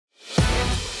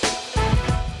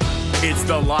It's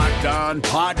the Locked On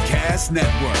Podcast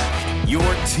Network, your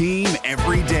team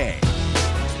every day.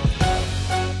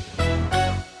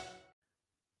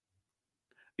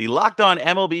 The Locked On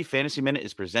MLB Fantasy Minute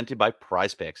is presented by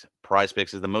Prize Picks. Prize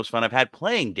Picks is the most fun I've had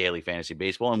playing daily fantasy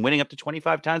baseball and winning up to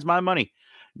 25 times my money.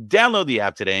 Download the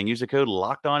app today and use the code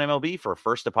LOCKEDONMLB for a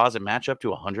first deposit match up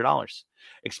to $100.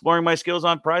 Exploring my skills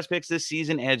on Prize Picks this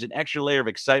season adds an extra layer of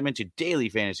excitement to daily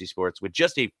fantasy sports. With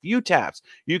just a few taps,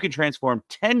 you can transform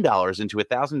 $10 into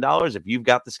 $1,000 if you've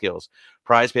got the skills.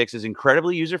 Prize Picks is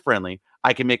incredibly user-friendly.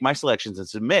 I can make my selections and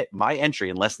submit my entry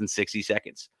in less than 60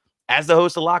 seconds. As the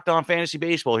host of Locked On Fantasy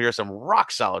Baseball, here are some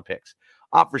rock-solid picks.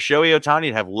 Opt for Shohei Ohtani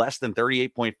to have less than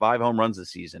 38.5 home runs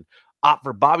this season. Opt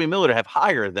for Bobby Miller to have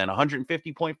higher than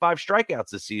 150.5 strikeouts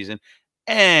this season.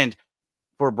 And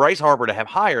for Bryce Harper to have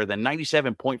higher than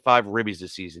 97.5 ribbies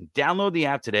this season. Download the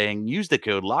app today and use the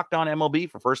code LOCKEDONMLB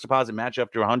for first deposit match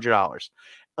up to $100.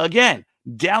 Again,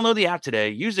 download the app today.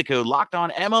 Use the code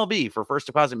LOCKEDONMLB for first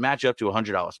deposit match up to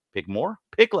 $100. Pick more,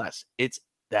 pick less. It's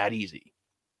that easy.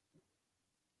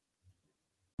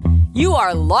 You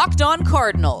are Locked On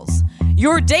Cardinals,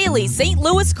 your daily St.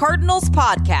 Louis Cardinals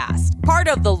podcast, part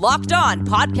of the Locked On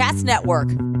Podcast Network,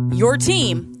 your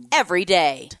team every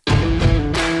day.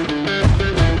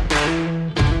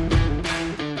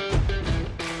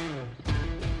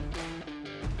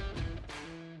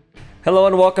 Hello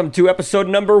and welcome to episode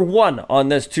number 1 on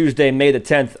this Tuesday, May the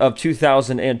 10th of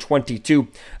 2022.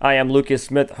 I am Lucas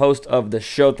Smith, host of the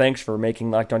show. Thanks for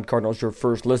making Locked On Cardinals your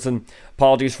first listen.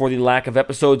 Apologies for the lack of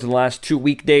episodes in the last 2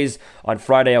 weekdays. On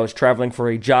Friday, I was traveling for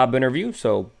a job interview,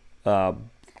 so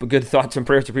good thoughts and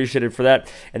prayers appreciated for that.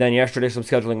 And then yesterday, some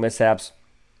scheduling mishaps.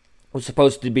 It was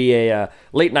supposed to be a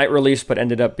late night release, but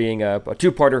ended up being a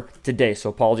two-parter today. So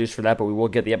apologies for that, but we will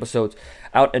get the episodes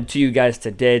out and to you guys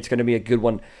today. It's going to be a good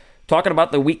one. Talking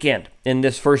about the weekend in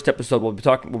this first episode, we'll be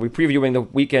previewing the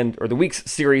weekend or the week's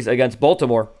series against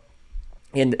Baltimore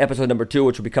in episode number 2,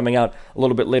 which will be coming out a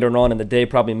little bit later on in the day,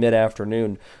 probably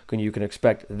mid-afternoon. You can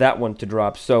expect that one to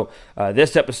drop. So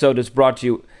this episode is brought to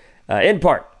you in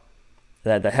part.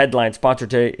 The headline sponsor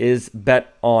today is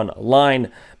BetOnline.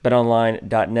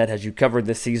 BetOnline.net has you covered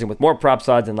this season with more props,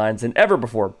 odds, and lines than ever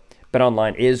before.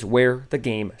 BetOnline is where the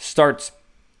game starts.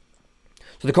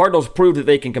 So the Cardinals proved that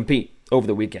they can compete over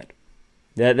the weekend.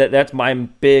 That's my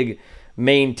big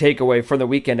main takeaway from the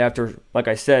weekend after, like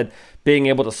I said, being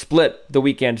able to split the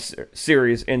weekend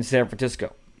series in San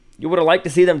Francisco. You would have liked to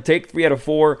see them take 3 out of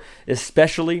 4,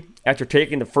 especially after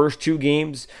taking the first 2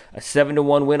 games, a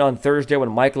 7-1 win on Thursday when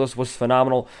Michaelis was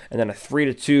phenomenal, and then a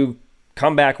 3-2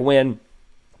 comeback win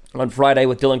on Friday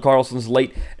with Dylan Carlson's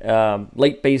late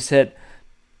base hit.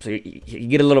 So you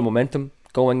get a little momentum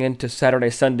going into Saturday,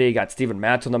 Sunday. You got Steven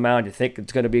Matz on the mound. You think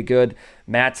it's going to be good.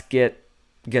 Matz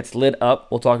gets lit up.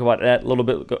 We'll talk about that a little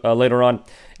bit later on.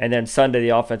 And then Sunday, the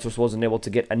offense just wasn't able to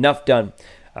get enough done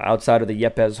outside of the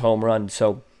Yepes home run.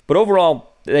 But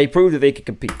overall, they proved that they could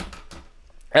compete.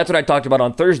 That's what I talked about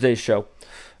on Thursday's show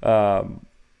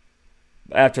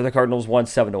after the Cardinals won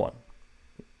 7-1.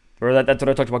 Or that's what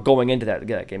I talked about going into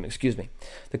that game. Excuse me.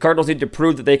 The Cardinals need to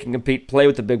prove that they can compete, play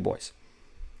with the big boys.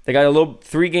 They got a little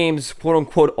 3 games,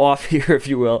 quote-unquote, off here, if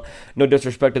you will. No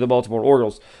disrespect to the Baltimore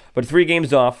Orioles. But 3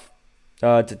 games off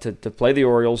to play the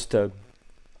Orioles, to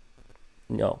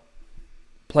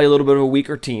play a little bit of a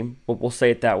weaker team. We'll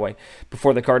say it that way.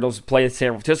 Before the Cardinals play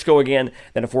San Francisco again,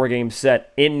 then a 4-game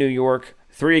set in New York,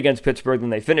 3 against Pittsburgh.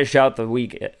 Then they finish out the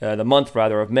month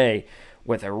of May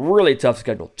with a really tough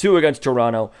schedule. 2 against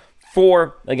Toronto,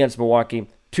 4 against Milwaukee,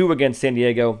 2 against San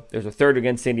Diego. There's a 3rd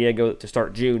against San Diego to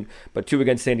start June, but 2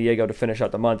 against San Diego to finish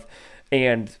out the month.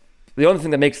 And the only thing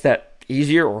that makes that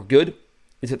easier or good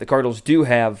is that the Cardinals do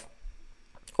have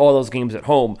all those games at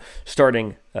home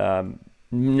starting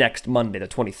next Monday, the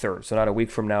 23rd. So not a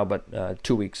week from now, but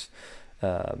 2 weeks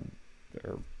or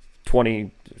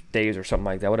 20 days or something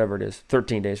like that, whatever it is.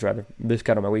 13 days, rather.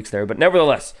 Miscounted my weeks there. But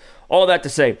nevertheless, all that to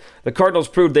say, the Cardinals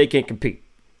proved they can compete.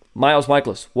 Miles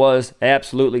Michaelis was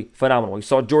absolutely phenomenal. We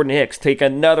saw Jordan Hicks take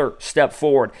another step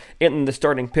forward in the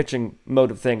starting pitching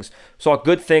mode of things. Saw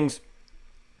good things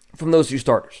from those 2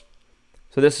 starters.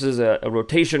 So this is a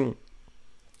rotation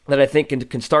that I think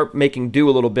can start making do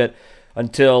a little bit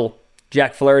until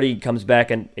Jack Flaherty comes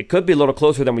back, and it could be a little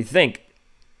closer than we think,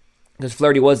 because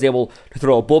Flaherty was able to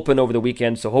throw a bullpen over the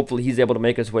weekend, so hopefully he's able to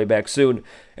make his way back soon.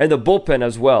 And the bullpen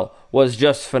as well was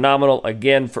just phenomenal,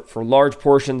 again, for large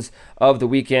portions of the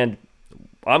weekend.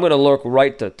 I'm going to look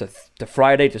right to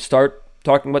Friday to start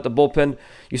talking about the bullpen.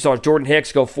 You saw Jordan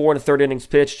Hicks go 4 1/3 innings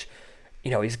pitched.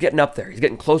 He's getting up there. He's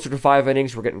getting closer to 5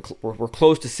 innings. We're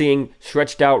close to seeing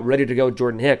stretched out, ready to go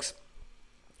Jordan Hicks.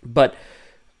 But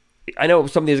I know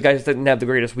some of these guys didn't have the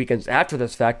greatest weekends after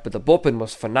this fact, but the bullpen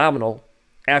was phenomenal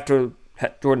after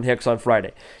Jordan Hicks on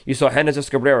Friday. You saw Genesis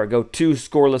Cabrera go 2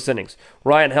 scoreless innings.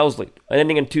 Ryan Helsley, an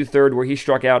inning in 2/3 where he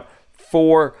struck out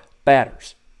 4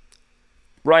 batters.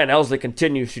 Ryan Helsley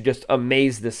continues to just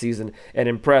amaze this season and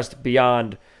impressed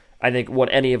beyond, I think, what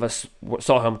any of us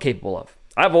saw him capable of.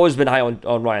 I've always been high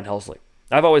on Ryan Helsley.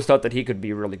 I've always thought that he could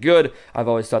be really good. I've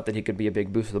always thought that he could be a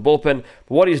big boost for the bullpen.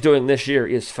 But what he's doing this year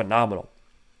is phenomenal.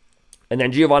 And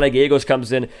then Giovanni Gallegos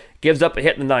comes in, gives up a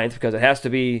hit in the 9th because it has to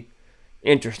be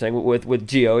interesting with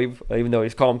Gio, even though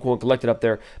he's calm, cool, and collected up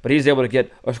there. But he's able to get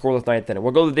a scoreless 9th inning.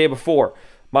 We'll go the day before.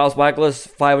 Miles Michaelis,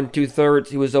 5 2/3.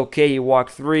 He was okay. He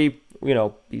walked 3.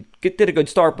 He did a good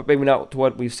start, but maybe not to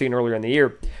what we've seen earlier in the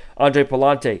year. Andre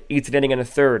Palante eats an inning in a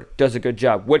 1/3, does a good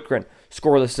job. Whitgren,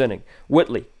 scoreless inning.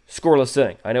 Whitley, scoreless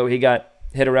inning. I know he got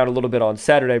hit around a little bit on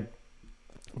Saturday,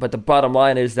 but the bottom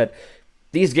line is that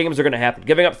these games are going to happen.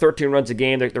 Giving up 13 runs a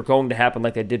game, they're going to happen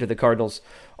like they did to the Cardinals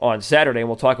on Saturday, and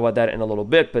we'll talk about that in a little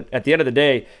bit. But at the end of the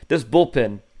day, this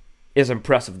bullpen is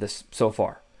impressive this so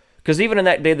far. Because even in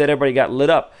that day that everybody got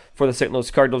lit up for the St. Louis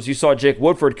Cardinals, you saw Jake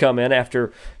Woodford come in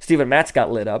after Steven Matz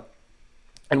got lit up.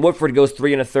 And Woodford goes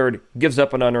 3 1/3, gives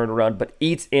up an unearned run, but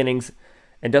eats innings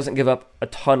and doesn't give up a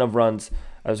ton of runs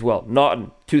as well.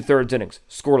 Naughton, 2/3 innings,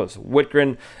 scoreless.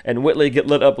 Whitgren and Whitley get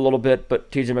lit up a little bit,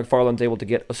 but TJ McFarland's able to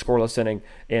get a scoreless inning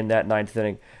in that 9th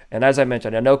inning. And as I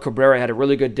mentioned, I know Cabrera had a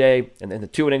really good day in the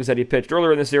 2 innings that he pitched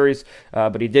earlier in the series,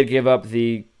 but he did give up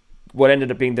what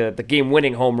ended up being the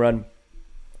game-winning home run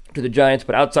to the Giants.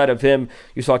 But outside of him,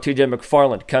 you saw TJ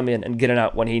McFarland come in and get it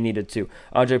out when he needed to.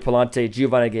 Andre Palante,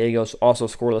 Giovanni Gallegos, also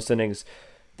scoreless innings.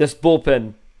 This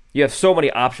bullpen, you have so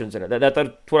many options in it. That's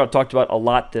what I've talked about a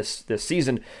lot this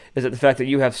season, is that the fact that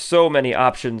you have so many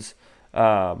options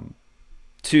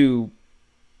to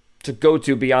go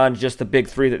to beyond just the big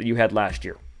 3 that you had last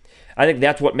year. I think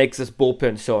that's what makes this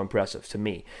bullpen so impressive to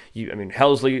me.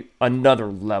 Helsley, another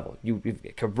level.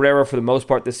 Cabrera, for the most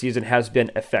part this season, has been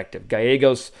effective.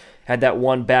 Gallegos had that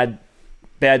one bad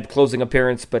closing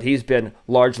appearance, but he's been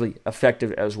largely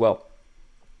effective as well.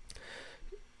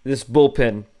 This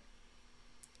bullpen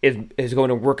is going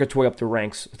to work its way up the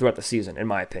ranks throughout the season, in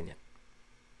my opinion.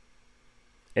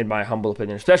 In my humble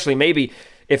opinion. Especially maybe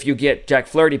if you get Jack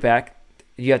Flaherty back,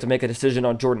 you have to make a decision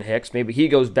on Jordan Hicks. Maybe he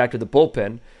goes back to the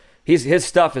bullpen. His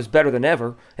stuff is better than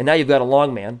ever, and now you've got a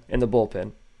long man in the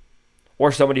bullpen.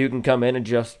 Or somebody who can come in and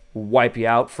just wipe you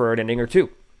out for an inning or 2.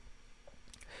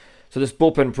 So this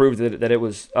bullpen proved that it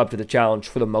was up to the challenge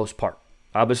for the most part.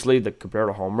 Obviously, the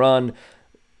Cabrera home run,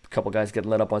 a couple guys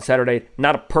getting lit up on Saturday.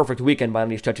 Not a perfect weekend by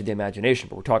any stretch of the imagination,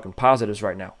 but we're talking positives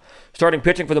right now. Starting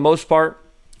pitching for the most part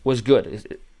was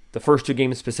good. The first 2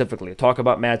 games specifically. I'll talk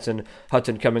about Madsen,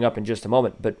 Hudson coming up in just a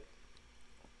moment, but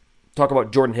talk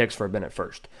about Jordan Hicks for a minute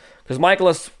first. Because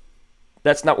Michaelis,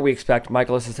 that's not what we expect.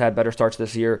 Michaelis has had better starts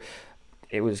this year.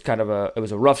 It was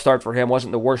a rough start for him.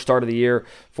 Wasn't the worst start of the year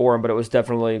for him, but it was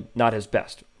definitely not his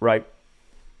best, right?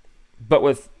 But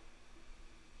with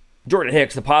Jordan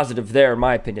Hicks, the positive there, in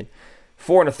my opinion,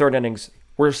 4 1/3 innings,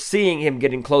 we're seeing him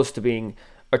getting close to being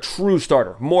a true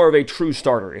starter, more of a true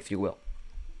starter, if you will.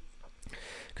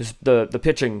 Because the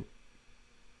pitching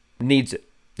needs it.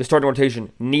 The starting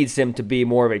rotation needs him to be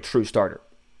more of a true starter.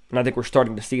 And I think we're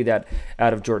starting to see that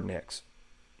out of Jordan Hicks.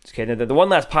 Okay, now the one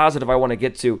last positive I want to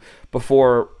get to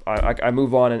before I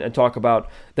move on and talk about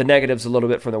the negatives a little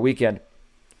bit from the weekend.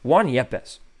 Juan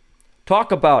Yepez.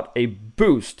 Talk about a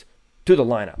boost to the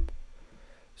lineup.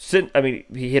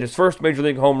 He hit his first Major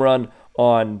League home run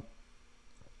on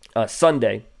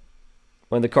Sunday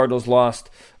when the Cardinals lost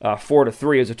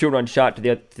 4-3. It was a 2-run shot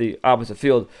to the opposite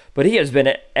field. But he has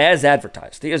been as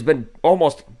advertised. He has been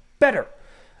almost better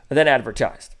than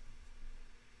advertised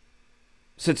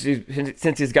since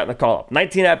he's gotten the call-up.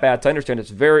 19 at-bats. I understand it's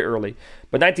very early,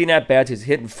 but 19 at-bats. He's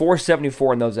hitting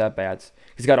 .474 in those at-bats.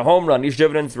 He's got a home run. He's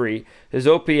driven in 3. His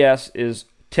OPS is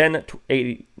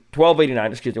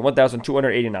 1,289.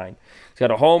 He's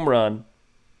got a home run.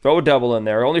 Throw a double in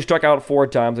there. Only struck out 4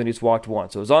 times and he's walked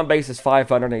 1. So his on base is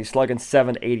 .500 and he's slugging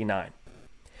 .789.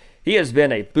 He has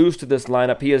been a boost to this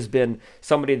lineup. He has been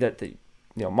somebody that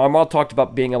my mom talked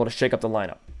about being able to shake up the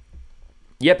lineup.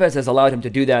 Yepez has allowed him to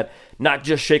do that, not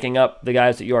just shaking up the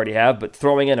guys that you already have, but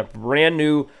throwing in a brand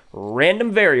new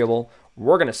random variable.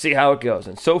 We're going to see how it goes.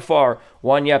 And so far,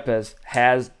 Juan Yepez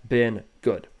has been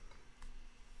good.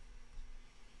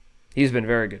 He's been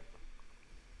very good.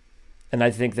 And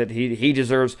I think that he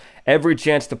deserves every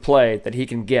chance to play that he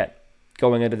can get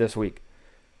going into this week.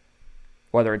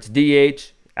 Whether it's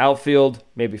DH, outfield,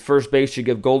 maybe first base, you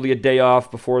give Goldie a day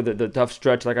off before the tough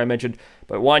stretch like I mentioned.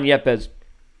 But Juan Yepez,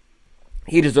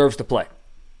 he deserves to play.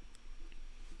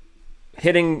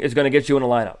 hitting is going to get you in a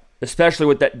lineup, especially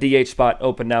with that DH spot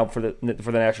open now for the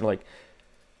National League.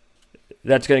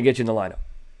 That's going to get you in the lineup.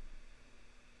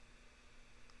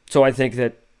 So I think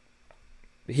that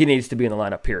he needs to be in the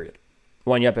lineup, period.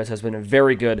 Juan Yepes has been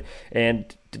very good,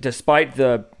 and despite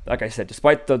the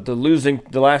losing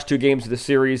the last 2 games of the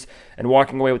series and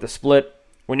walking away with a split,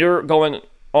 when you're going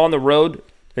on the road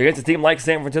against a team like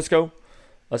San Francisco,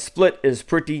 a split is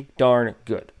pretty darn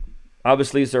good.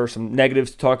 Obviously, there are some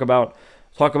negatives to talk about.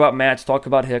 Talk about Matz, talk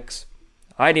about Hicks.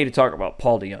 I need to talk about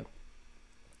Paul DeJong,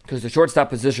 because the shortstop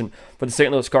position for the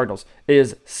St. Louis Cardinals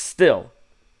is still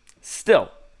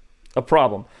a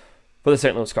problem for the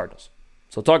St. Louis Cardinals.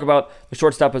 So we'll talk about the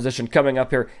shortstop position coming up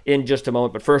here in just a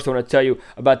moment. But first, I want to tell you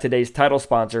about today's title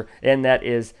sponsor, and that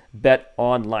is Bet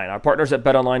Online. Our partners at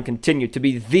Bet Online continue to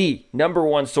be the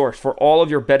 #1 source for all of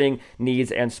your betting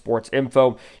needs and sports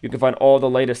info. You can find all the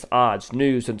latest odds,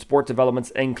 news, and sports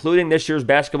developments, including this year's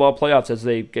basketball playoffs as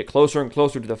they get closer and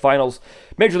closer to the finals,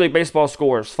 Major League Baseball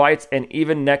scores, fights, and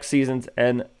even next season's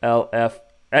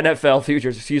NFL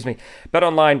futures. Bet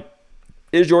Online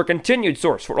is your continued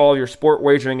source for all your sport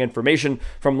wagering information,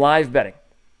 from live betting,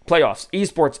 playoffs,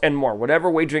 esports, and more.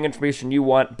 Whatever wagering information you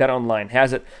want, BetOnline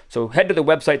has it. So head to the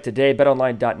website today,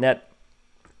 betonline.net,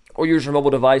 or use your mobile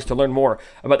device to learn more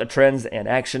about the trends and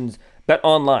actions.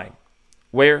 BetOnline,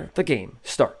 where the game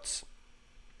starts.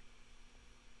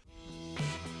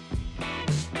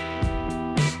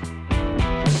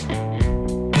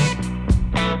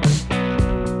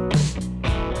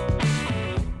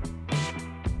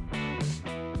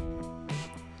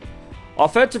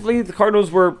 Offensively, the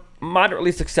Cardinals were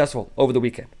moderately successful over the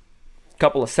weekend. A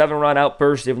couple of 7-run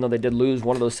outbursts, even though they did lose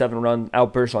one of those 7-run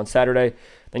outbursts on Saturday.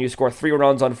 Then you score 3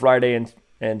 runs on Friday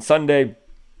and Sunday.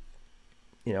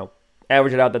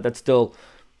 Average it out, that's still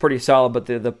pretty solid. But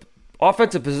the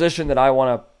offensive position that I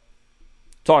want to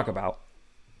talk about,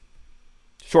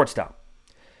 shortstop.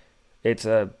 It's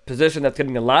a position that's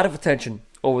getting a lot of attention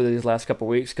over these last couple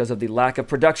of weeks because of the lack of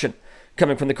production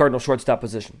coming from the Cardinal shortstop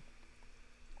position.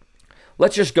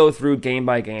 Let's just go through game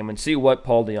by game and see what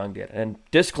Paul DeJong did. And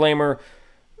disclaimer,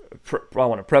 I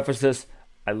want to preface this.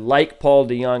 I like Paul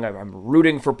DeJong. I'm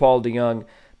rooting for Paul DeJong.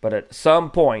 But at some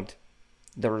point,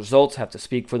 the results have to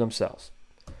speak for themselves.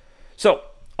 So,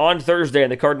 on Thursday,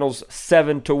 in the Cardinals'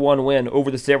 7-1 win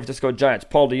over the San Francisco Giants,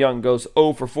 Paul DeJong goes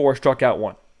 0 for 4, struck out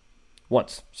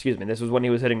once. This was when he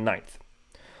was hitting 9th.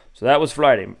 So that was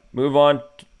Friday.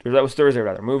 That was Thursday,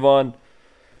 rather. Move on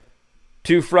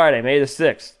to Friday, May the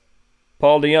 6th.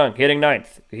 Paul DeJong hitting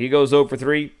 9th. He goes 0 for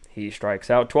 3. He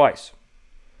strikes out twice.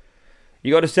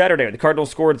 You go to Saturday. The Cardinals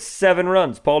scored 7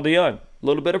 runs. Paul DeJong, a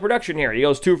little bit of production here. He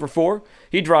goes 2 for 4.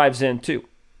 He drives in 2.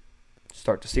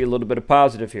 Start to see a little bit of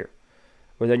positive here.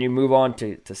 But then you move on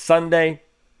to Sunday.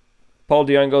 Paul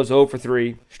DeJong goes 0 for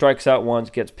 3. Strikes out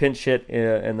once. Gets pinch hit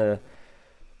in the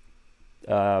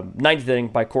 9th inning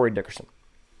by Corey Dickerson.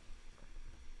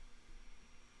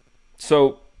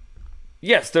 So,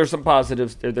 yes, there's some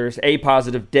positives. There's a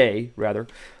positive day, rather,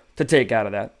 to take out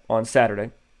of that on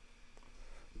Saturday.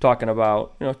 Talking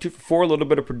about, 2 for 4, a little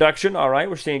bit of production. All right,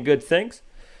 we're seeing good things.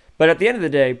 But at the end of the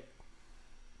day,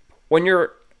 when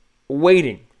you're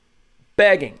waiting,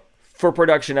 begging for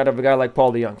production out of a guy like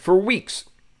Paul DeJong for weeks,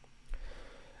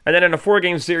 and then in a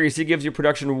 4-game series, he gives you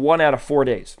production 1 out of 4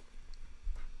 days.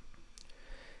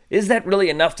 Is that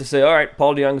really enough to say, all right,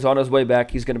 Paul DeJong's on his way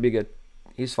back, he's going to be good.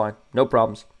 He's fine, no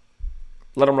problems.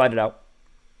 Let him ride it out.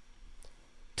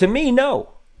 To me, no.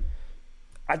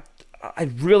 I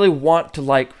really want to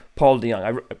like Paul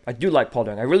DeJong. I do like Paul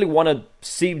DeJong. I really want to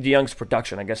see DeJong's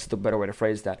production, I guess is the better way to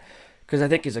phrase that. Because I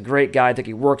think he's a great guy. I think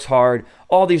he works hard.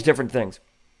 All these different things.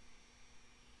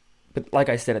 But like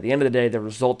I said, at the end of the day, the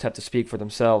results have to speak for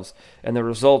themselves. And the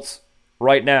results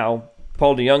right now,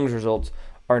 Paul DeJong's results,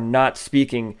 are not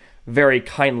speaking very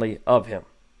kindly of him.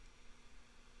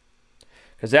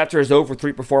 Because after his 0 for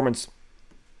 3 performance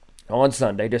on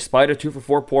Sunday, despite a 2 for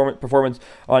 4 performance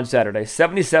on Saturday,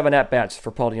 77 at-bats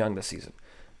for Paul DeJong this season.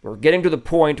 We're getting to the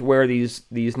point where these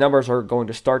numbers are going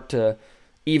to start to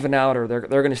even out, or they're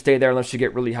going to stay there unless you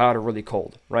get really hot or really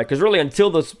cold, right? Because really until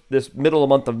this middle of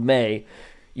the month of May,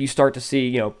 you start to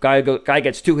see, guy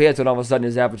gets 2 hits and all of a sudden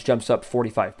his average jumps up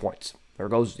 45 points. He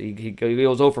goes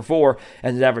 0 for 4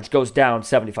 and his average goes down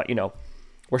 75.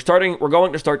 We're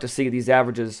going to start to see these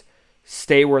averages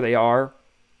stay where they are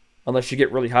unless you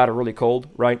get really hot or really cold,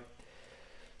 right?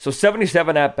 So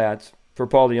 77 at-bats for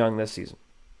Paul DeJong this season.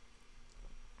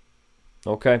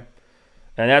 Okay?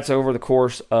 And that's over the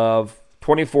course of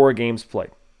 24 games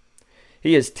played.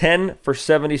 He is 10 for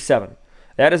 77.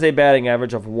 That is a batting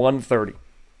average of 130.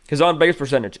 His on-base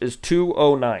percentage is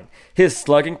 .209. His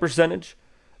slugging percentage,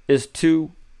 is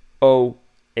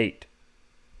 208.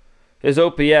 His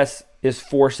OPS is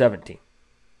 417.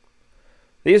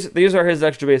 These are his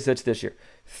extra base hits this year.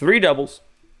 3 doubles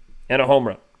and a home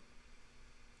run.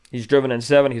 He's driven in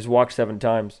 7. He's walked 7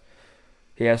 times.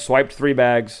 He has swiped 3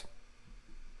 bags.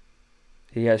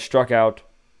 He has struck out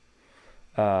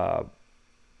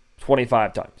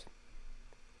 25 times.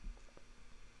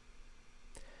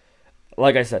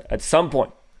 Like I said, at some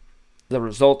point, the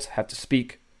results have to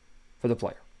speak for the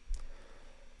player.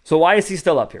 So why is he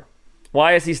still up here?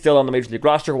 Why is he still on the Major League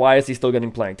roster? Why is he still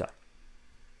getting playing time?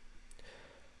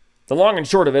 The long and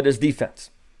short of it is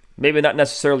defense. Maybe not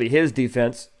necessarily his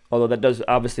defense, although that does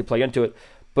obviously play into it,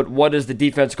 but what is the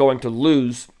defense going to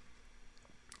lose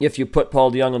if you put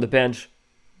Paul DeJong on the bench,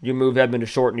 you move Edman to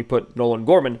short, and you put Nolan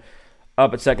Gorman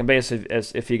up at second base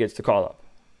as if he gets the call up?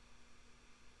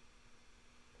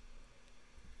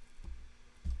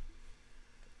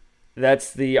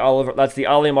 That's the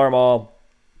Ali Marmol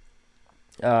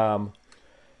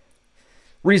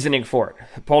reasoning for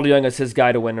it. Paul DeJong is his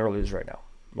guy to win or lose right now.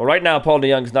 Well, right now, Paul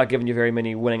DeJong's not giving you very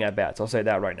many winning at-bats. I'll say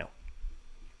that right now.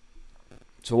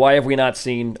 So why have we not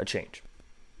seen a change?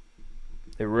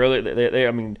 We've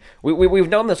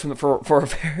known this for a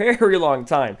very long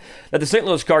time, that the St.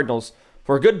 Louis Cardinals,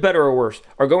 for good, better, or worse,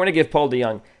 are going to give Paul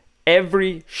DeJong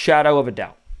every shadow of a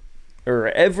doubt, or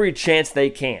every chance they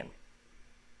can,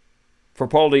 for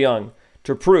Paul DeJong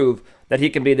to prove that he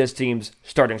can be this team's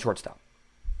starting shortstop.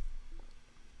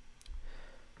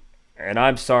 And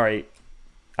I'm sorry,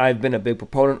 I've been a big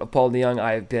proponent of Paul DeJong.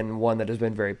 I've been one that has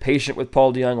been very patient with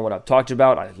Paul DeJong and what I've talked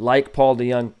about. I like Paul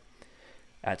DeJong.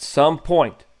 At some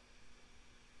point,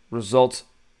 results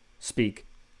speak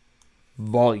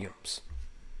volumes.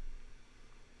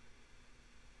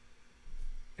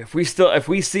 If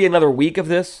we see another week of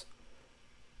this,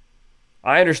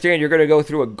 I understand you're going to go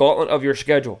through a gauntlet of your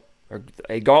schedule, or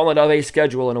a gauntlet of a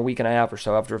schedule in a week and a half or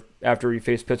so after you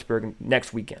face Pittsburgh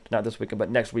next weekend. Not this weekend, but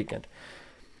next weekend.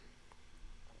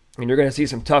 And you're going to see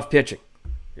some tough pitching.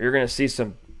 You're going to see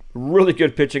some really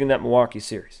good pitching in that Milwaukee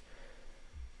series.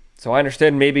 So I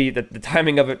understand maybe that the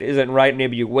timing of it isn't right.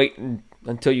 Maybe you wait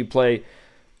until you play,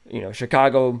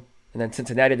 Chicago and then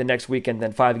Cincinnati the next weekend,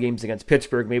 then 5 games against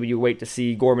Pittsburgh. Maybe you wait to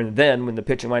see Gorman then when the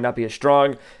pitching might not be as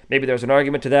strong. Maybe there's an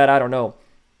argument to that. I don't know.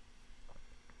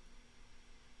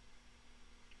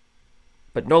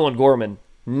 But Nolan Gorman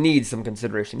needs some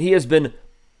consideration. He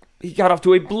got off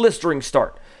to a blistering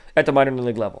start at the minor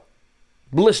league level.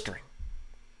 Blistering.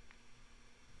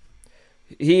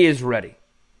 He is ready.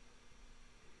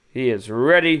 He is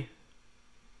ready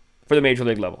for the major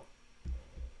league level.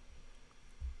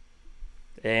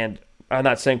 And I'm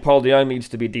not saying Paul DeJong needs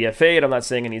to be DFA'd. I'm not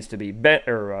saying he needs to be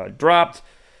dropped.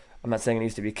 I'm not saying he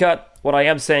needs to be cut. What I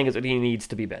am saying is that he needs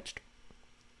to be benched.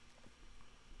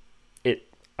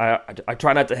 I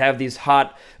try not to have these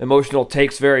hot, emotional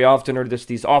takes very often, or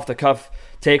these off-the-cuff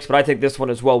takes, but I think this one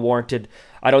is well warranted.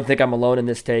 I don't think I'm alone in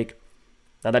this take.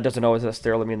 Now, that doesn't always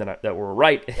necessarily mean that we're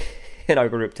right in our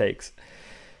group takes.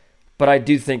 But I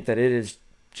do think that it is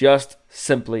just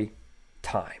simply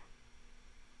time.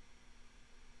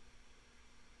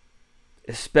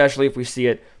 Especially if we see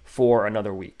it for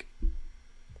another week.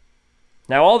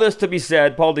 Now, all this to be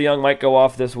said, Paul DeJong might go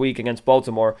off this week against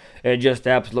Baltimore and just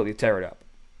absolutely tear it up.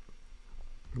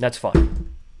 That's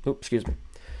fine. Oops, excuse me.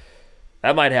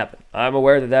 That might happen. I'm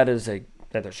aware that there's a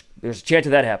chance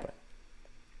of that happening.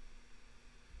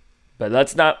 But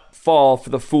let's not fall for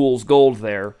the fool's gold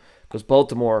there, because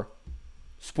Baltimore,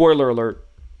 spoiler alert,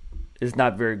 is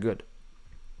not very good.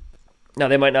 Now,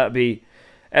 they might not be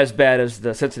as bad as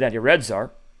the Cincinnati Reds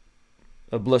are,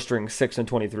 a blistering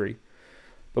 6-23,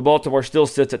 but Baltimore still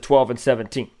sits at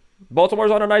 12-17.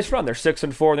 Baltimore's on a nice run. They're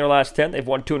 6-4 in their last 10. They've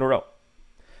won 2 in a row.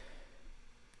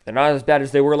 They're not as bad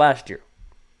as they were last year.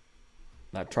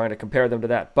 Not trying to compare them to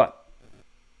that, but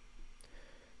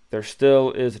there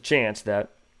still is a chance that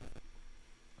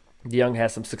DeJong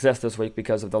has some success this week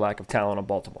because of the lack of talent on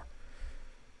Baltimore.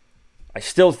 I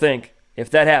still think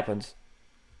if that happens,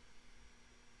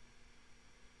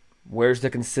 where's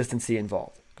the consistency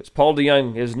involved? Because Paul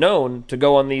DeJong is known to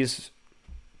go on these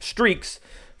streaks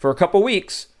for a couple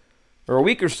weeks or a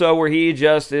week or so where he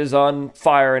just is on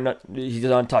fire and he's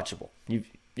untouchable.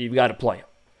 You've got to play him.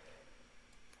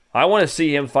 I want to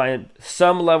see him find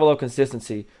some level of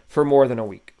consistency for more than a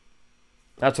week.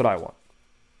 That's what I want.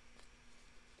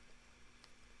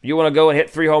 You want to go and hit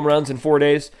 3 home runs in 4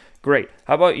 days? Great.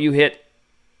 How about you hit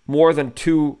more than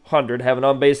 200, have an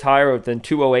on-base higher than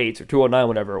 208 or 209,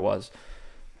 whatever it was,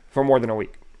 for more than a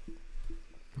week?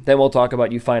 Then we'll talk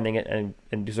about you finding it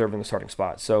and deserving the starting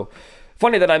spot. So,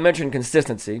 funny that I mentioned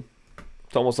consistency.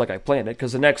 It's almost like I planned it,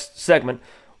 because the next segment,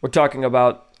 We're talking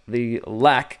about the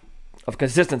lack of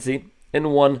consistency in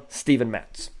one Steven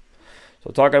Matz. So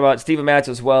talking about Steven Matz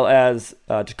as well as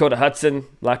Dakota Hudson,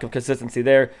 lack of consistency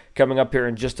there, coming up here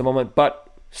in just a moment. But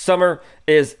summer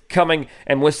is coming,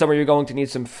 and with summer you're going to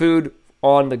need some food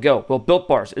on the go. Well, Built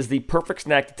Bars is the perfect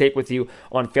snack to take with you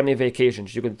on family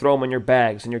vacations. You can throw them in your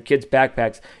bags, in your kids'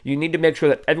 backpacks. You need to make sure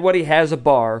that everybody has a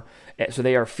bar so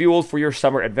they are fueled for your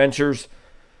summer adventures.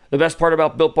 The best part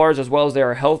about Built Bars as well is they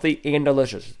are healthy and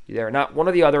delicious. They are not one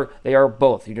or the other, they are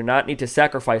both. You do not need to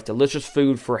sacrifice delicious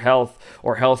food for health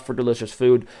or health for delicious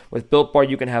food. With Built Bar,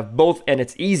 you can have both, and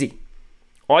it's easy.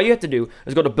 All you have to do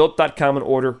is go to Built.com and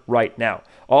order right now.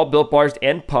 All Built Bars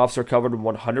and Puffs are covered in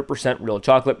 100% real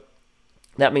chocolate.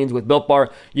 That means with Built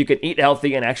Bar, you can eat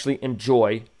healthy and actually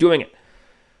enjoy doing it.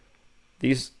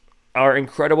 These are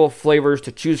incredible flavors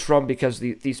to choose from because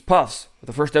these puffs,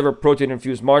 the first ever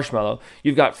protein-infused marshmallow,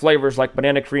 you've got flavors like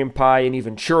banana cream pie and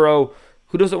even churro.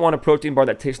 Who doesn't want a protein bar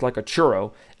that tastes like a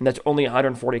churro and that's only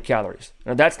 140 calories?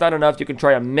 Now, that's not enough. You can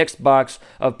try a mixed box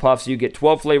of puffs. You get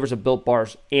 12 flavors of Built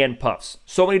Bars and Puffs.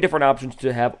 So many different options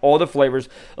to have all the flavors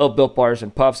of Built Bars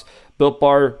and Puffs. Built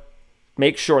Bar,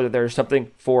 make sure that there's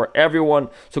something for everyone.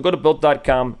 So go to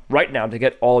Built.com right now to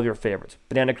get all of your favorites.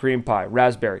 Banana cream pie,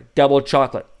 raspberry, double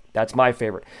chocolate. That's my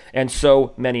favorite. And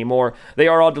so many more. They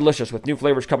are all delicious with new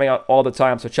flavors coming out all the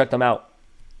time. So check them out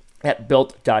at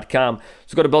Built.com.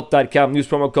 So go to Built.com, use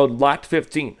promo code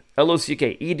LOCKED15,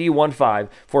 LOCKED15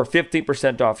 for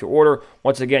 15% off your order.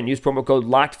 Once again, use promo code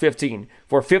LOCKED15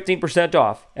 for 15%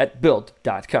 off at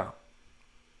Built.com.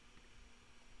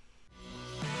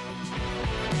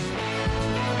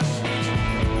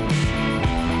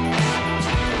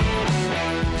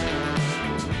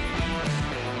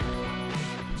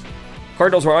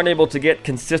 Cardinals were unable to get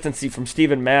consistency from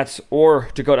Steven Matz or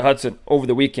Dakota Hudson over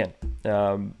the weekend.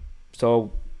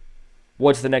 So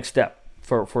what's the next step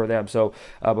for them? So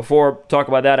before I talk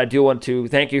about that, I do want to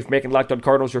thank you for making Locked On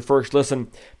Cardinals your first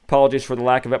listen. Apologies for the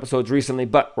lack of episodes recently,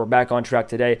 but we're back on track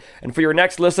today. And for your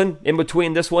next listen, in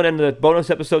between this one and the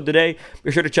bonus episode today,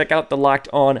 be sure to check out the Locked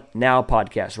On Now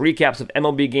podcast. Recaps of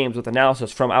MLB games with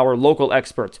analysis from our local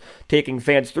experts, taking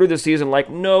fans through the season like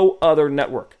no other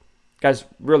network. Guys,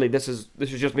 really, this is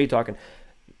just me talking.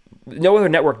 No other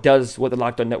network does what the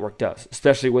Locked On Network does,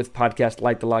 especially with podcasts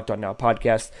like the Locked On Now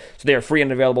podcast. So they are free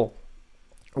and available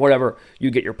wherever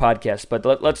you get your podcasts.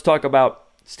 But let's talk about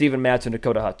Steven Matz and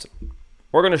Dakota Hudson.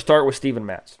 We're going to start with Steven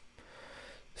Matz.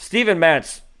 Steven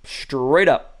Matz, straight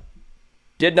up,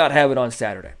 did not have it on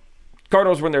Saturday.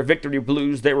 Cardinals were in their victory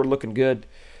blues. They were looking good.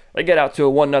 They get out to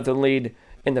a 1-0 lead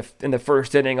in the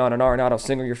first inning on an Arenado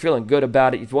single. You're feeling good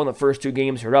about it. You've won the first two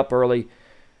games. You're up early.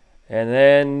 And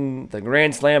then the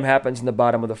grand slam happens in the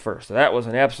bottom of the first. So that was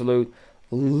an absolute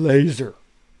laser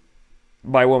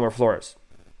by Wilmer Flores.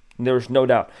 There's no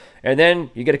doubt. And then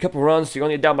you get a couple runs, so you're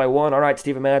only down by one. All right,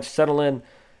 Steven Matz, settle in.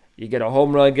 You get a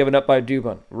home run given up by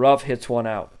Dubon. Ruff hits one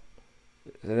out.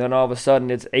 And then all of a sudden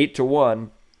it's 8-1.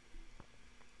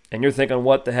 And you're thinking,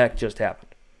 what the heck just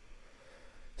happened?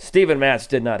 Steven Matz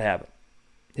did not have it.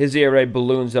 His ERA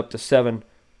balloons up to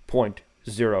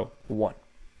 7.01.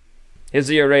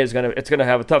 His ERA is going to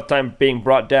have a tough time being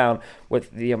brought down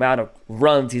with the amount of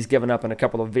runs he's given up in a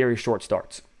couple of very short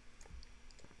starts.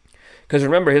 Because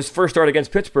remember, his first start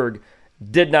against Pittsburgh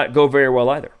did not go very well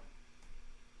either.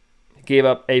 He gave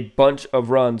up a bunch of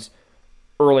runs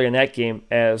early in that game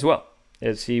as well,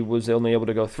 as he was only able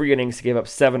to go 3 innings. He gave up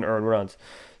 7 earned runs.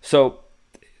 So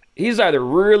he's either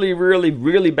really, really,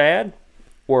 really bad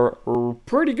or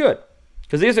pretty good.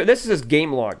 Because this is his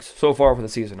game logs so far for the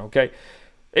season, okay?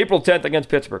 April 10th against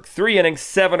Pittsburgh. 3 innings,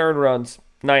 7 earned runs,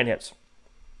 9 hits.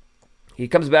 He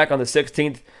comes back on the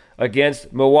 16th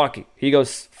against Milwaukee. He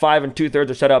goes 5 2/3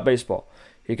 of shutout baseball.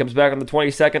 He comes back on the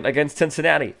 22nd against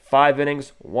Cincinnati. 5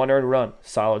 innings, 1 earned run.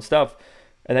 Solid stuff.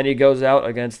 And then he goes out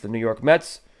against the New York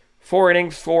Mets. 4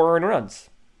 innings, 4 earned runs.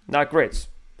 Not great.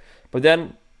 But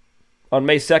then on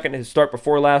May 2nd, his start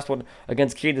before last one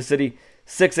against Kansas City,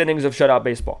 6 innings of shutout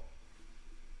baseball.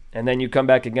 And then you come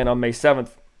back again on May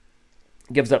 7th.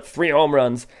 Gives up 3 home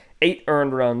runs, 8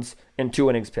 earned runs, and 2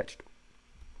 innings pitched.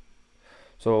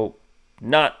 So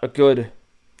not a good,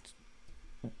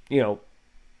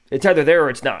 it's either there or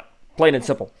it's not. Plain and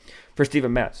simple for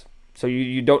Steven Matz. So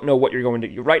you don't know what you're going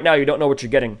to, right now you don't know what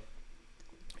you're getting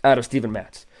out of Steven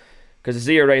Matz. Because his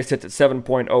ERA sits at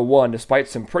 7.01 despite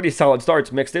some pretty solid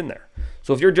starts mixed in there.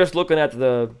 So if you're just looking at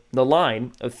the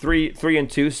line of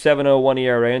 3-2, 7.01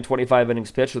 ERA and 25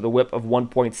 innings pitched with a whip of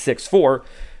 1.64,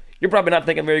 you're probably not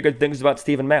thinking very good things about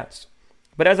Steven Matz.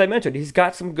 But as I mentioned, he's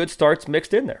got some good starts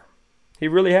mixed in there. He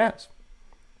really has.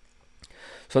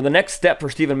 So the next step for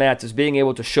Steven Matz is being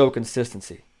able to show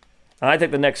consistency. I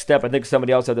think the next step, I think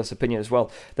somebody else had this opinion as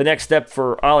well, the next step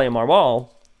for Ali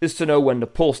Marmal is to know when to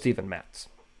pull Steven Matz.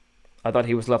 I thought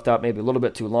he was left out maybe a little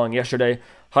bit too long yesterday.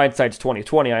 Hindsight's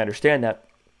 20/20, I understand that.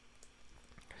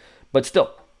 But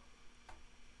still,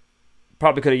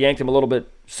 probably could have yanked him a little bit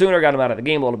sooner, got him out of the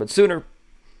game a little bit sooner.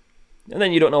 And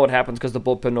then you don't know what happens because the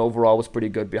bullpen overall was pretty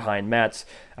good behind Matz,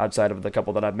 outside of the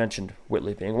couple that I've mentioned,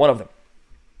 Whitley being one of them.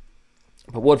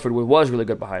 But Woodford was really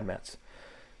good behind Matz.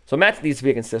 So Matz needs to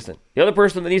be consistent. The other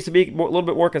person that needs to be a little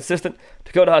bit more consistent,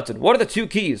 Dakota Hudson. What are the 2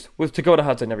 keys with Dakota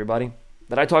Hudson, everybody,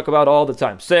 that I talk about all the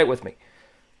time? Say it with me.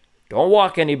 Don't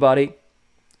walk anybody.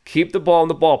 Keep the ball in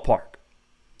the ballpark.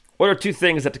 What are 2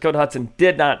 things that Dakota Hudson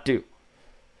did not do?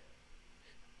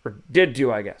 Or did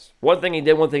do, I guess. One thing he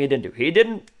did, one thing he didn't do. He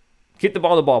didn't keep the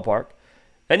ball in the ballpark,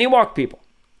 and he walked people.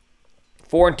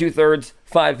 4 2/3,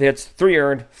 5 hits, 3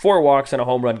 earned, 4 walks, and a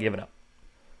home run given up.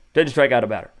 Didn't strike out a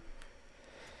batter.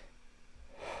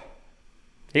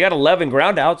 He got 11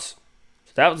 ground outs.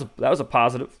 So that was a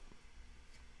positive.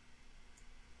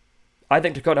 I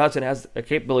think Dakota Hudson has a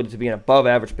capability to be an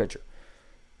above-average pitcher.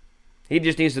 He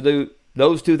just needs to do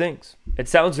those 2 things. It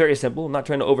sounds very simple. I'm not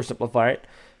trying to oversimplify it.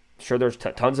 I'm sure there's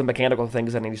tons of mechanical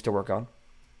things that he needs to work on.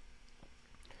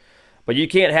 But you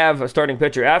can't have a starting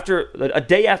pitcher a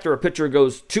day after a pitcher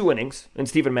goes 2 innings in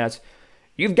Steven Matz,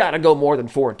 you've got to go more than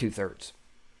 4 2/3.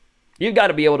 You've got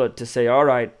to be able to say, all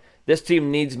right, this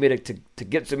team needs me to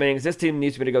get some innings. This team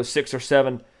needs me to go 6 or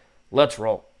 7. Let's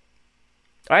roll.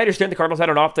 I understand the Cardinals had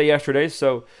an off day yesterday,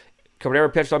 so Cabrera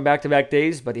pitched on back-to-back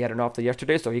days, but he had an off day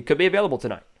yesterday, so he could be available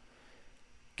tonight.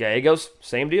 Gallegos,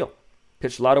 same deal.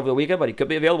 Pitched a lot over the weekend, but he could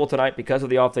be available tonight because of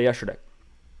the off day yesterday.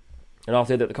 An off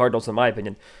day that the Cardinals, in my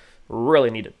opinion, really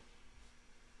needed.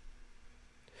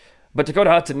 But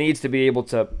Dakota Hudson needs to be able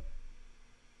to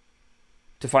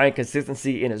find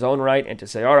consistency in his own right and to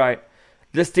say, all right,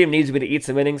 this team needs me to eat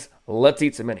some innings. Let's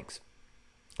eat some innings.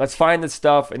 Let's find this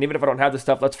stuff, and even if I don't have this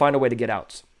stuff, let's find a way to get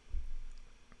outs.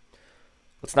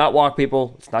 Let's not walk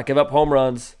people. Let's not give up home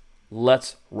runs.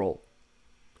 Let's roll.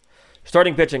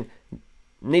 Starting pitching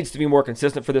needs to be more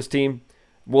consistent for this team.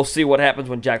 We'll see what happens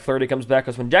when Jack Flaherty comes back,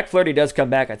 because when Jack Flaherty does come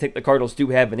back, I think the Cardinals do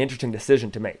have an interesting decision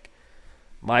to make.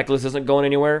 Michaelis isn't going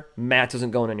anywhere. Matz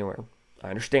isn't going anywhere. I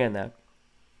understand that.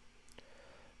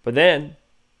 But then,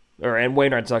 and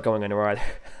Wainwright's not going anywhere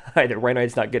either.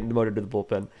 Wainwright's not getting demoted to the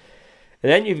bullpen.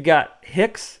 And then you've got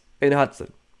Hicks and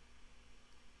Hudson.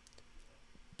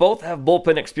 Both have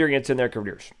bullpen experience in their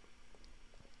careers.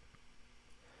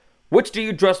 Which do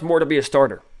you trust more to be a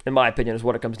starter, in my opinion, is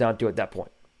what it comes down to at that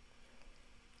point.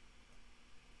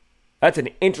 That's an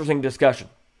interesting discussion.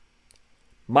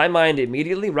 My mind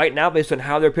immediately, right now, based on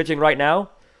how they're pitching right now,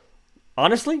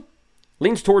 honestly,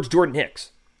 leans towards Jordan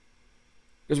Hicks.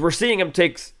 Because we're seeing him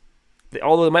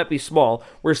although it might be small,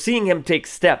 we're seeing him take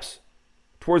steps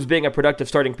towards being a productive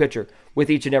starting pitcher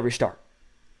with each and every start.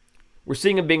 We're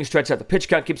seeing him being stretched out. The pitch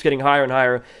count keeps getting higher and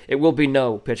higher. It will be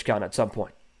no pitch count at some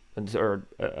point, or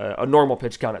a normal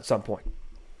pitch count at some point.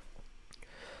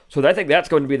 So I think that's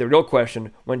going to be the real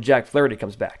question when Jack Flaherty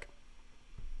comes back.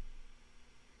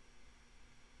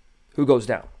 Who goes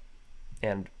down?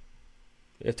 And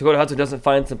if Dakota Hudson doesn't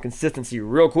find some consistency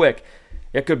real quick,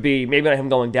 it could be maybe not him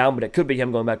going down, but it could be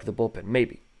him going back to the bullpen,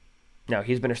 maybe. Now,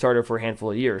 he's been a starter for a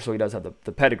handful of years, so he does have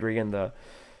the pedigree and the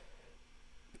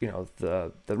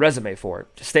resume for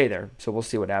it to stay there. So we'll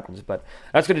see what happens. But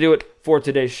that's going to do it for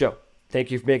today's show. Thank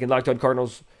you for making Locked On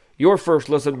Cardinals your first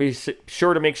listen. Be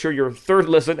sure to make sure your third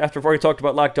listen, after we've already talked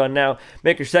about Locked On Now,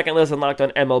 make your second listen Locked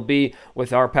On MLB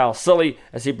with our pal Sully,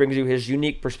 as he brings you his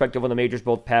unique perspective on the majors,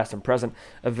 both past and present,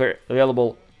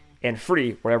 available and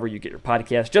free wherever you get your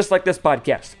podcast, just like this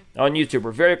podcast on YouTube.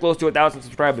 We're very close to 1,000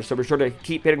 subscribers, so be sure to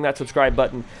keep hitting that subscribe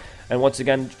button. And once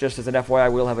again, just as an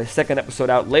FYI, we'll have a second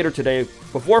episode out later today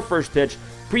before first pitch,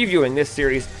 previewing this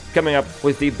series coming up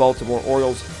with the Baltimore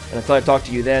Orioles. And until I talk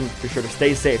to you then, be sure to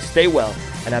stay safe, stay well,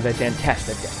 and have a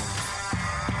fantastic day.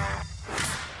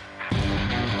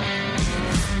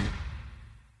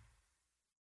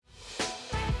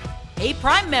 Hey,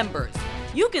 Prime members,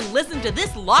 you can listen to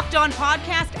this Locked On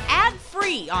podcast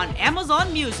ad-free on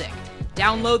Amazon Music.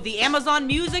 Download the Amazon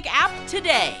Music app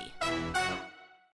today.